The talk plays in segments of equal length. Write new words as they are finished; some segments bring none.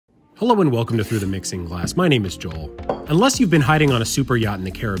Hello and welcome to Through the Mixing Glass. My name is Joel. Unless you've been hiding on a super yacht in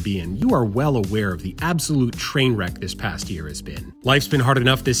the Caribbean, you are well aware of the absolute train wreck this past year has been. Life's been hard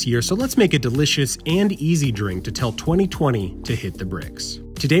enough this year, so let's make a delicious and easy drink to tell 2020 to hit the bricks.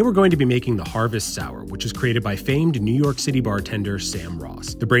 Today we're going to be making the Harvest Sour, which is created by famed New York City bartender Sam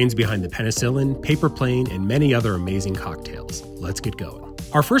Ross, the brains behind the penicillin, paper plane, and many other amazing cocktails. Let's get going.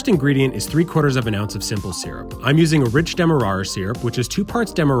 Our first ingredient is 3/4 of an ounce of simple syrup. I'm using a rich demerara syrup, which is 2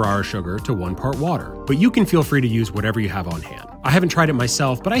 parts demerara sugar to 1 part water, but you can feel free to use whatever you have on hand. I haven't tried it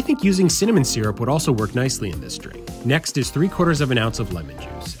myself, but I think using cinnamon syrup would also work nicely in this drink. Next is 3/4 of an ounce of lemon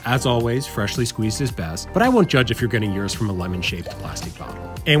juice. As always, freshly squeezed is best, but I won't judge if you're getting yours from a lemon-shaped plastic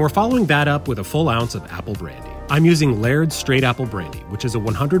bottle. And we're following that up with a full ounce of apple brandy. I'm using Laird's Straight Apple Brandy, which is a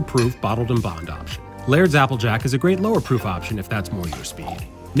 100 proof bottled and bond option. Laird's Applejack is a great lower proof option if that's more your speed.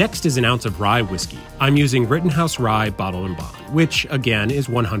 Next is an ounce of rye whiskey. I'm using Rittenhouse Rye Bottled and Bond, which again is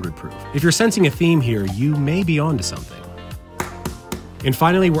 100 proof. If you're sensing a theme here, you may be onto something. And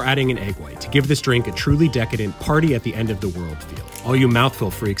finally, we're adding an egg white to give this drink a truly decadent party at the end of the world feel. All you mouthful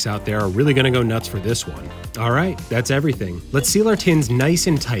freaks out there are really gonna go nuts for this one. All right, that's everything. Let's seal our tins nice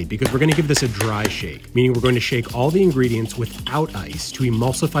and tight because we're gonna give this a dry shake, meaning we're going to shake all the ingredients without ice to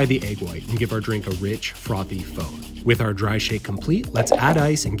emulsify the egg white and give our drink a rich, frothy foam. With our dry shake complete, let's add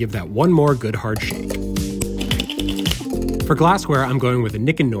ice and give that one more good hard shake. For glassware, I'm going with a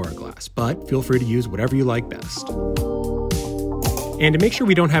Nick and Nora glass, but feel free to use whatever you like best. And to make sure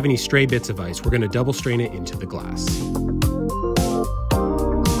we don't have any stray bits of ice, we're going to double strain it into the glass.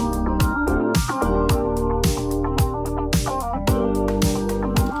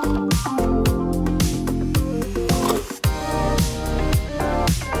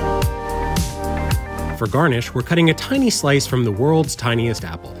 For garnish, we're cutting a tiny slice from the world's tiniest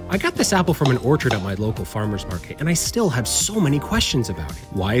apple. I got this apple from an orchard at my local farmer's market, and I still have so many questions about it.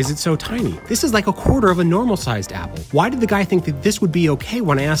 Why is it so tiny? This is like 1/4 of a normal-sized apple. Why did the guy think that this would be okay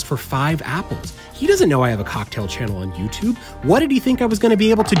when I asked for 5 apples? He doesn't know I have a cocktail channel on YouTube. What did he think I was going to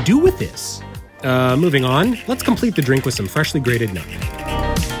be able to do with this? Moving on, let's complete the drink with some freshly grated nutmeg.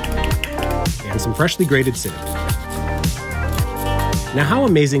 And some freshly grated cinnamon. Now how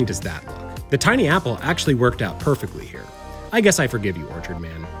amazing does that look? The tiny apple actually worked out perfectly here. I guess I forgive you, Orchard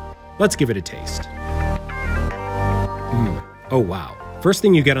Man. Let's give it a taste. Oh wow. First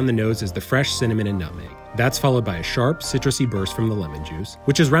thing you get on the nose is the fresh cinnamon and nutmeg. That's followed by a sharp, citrusy burst from the lemon juice,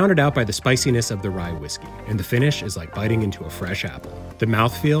 which is rounded out by the spiciness of the rye whiskey. And the finish is like biting into a fresh apple. The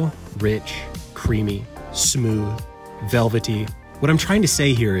mouthfeel, rich, creamy, smooth, velvety. What I'm trying to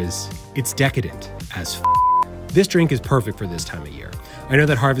say here is, it's decadent as f***. This drink is perfect for this time of year. I know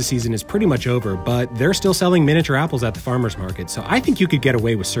that harvest season is pretty much over, but they're still selling miniature apples at the farmer's market, so I think you could get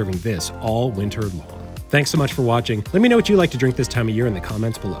away with serving this all winter long. Thanks so much for watching. Let me know what you like to drink this time of year in the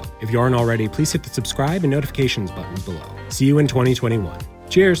comments below. If you aren't already, please hit the subscribe and notifications buttons below. See you in 2021.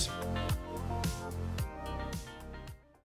 Cheers!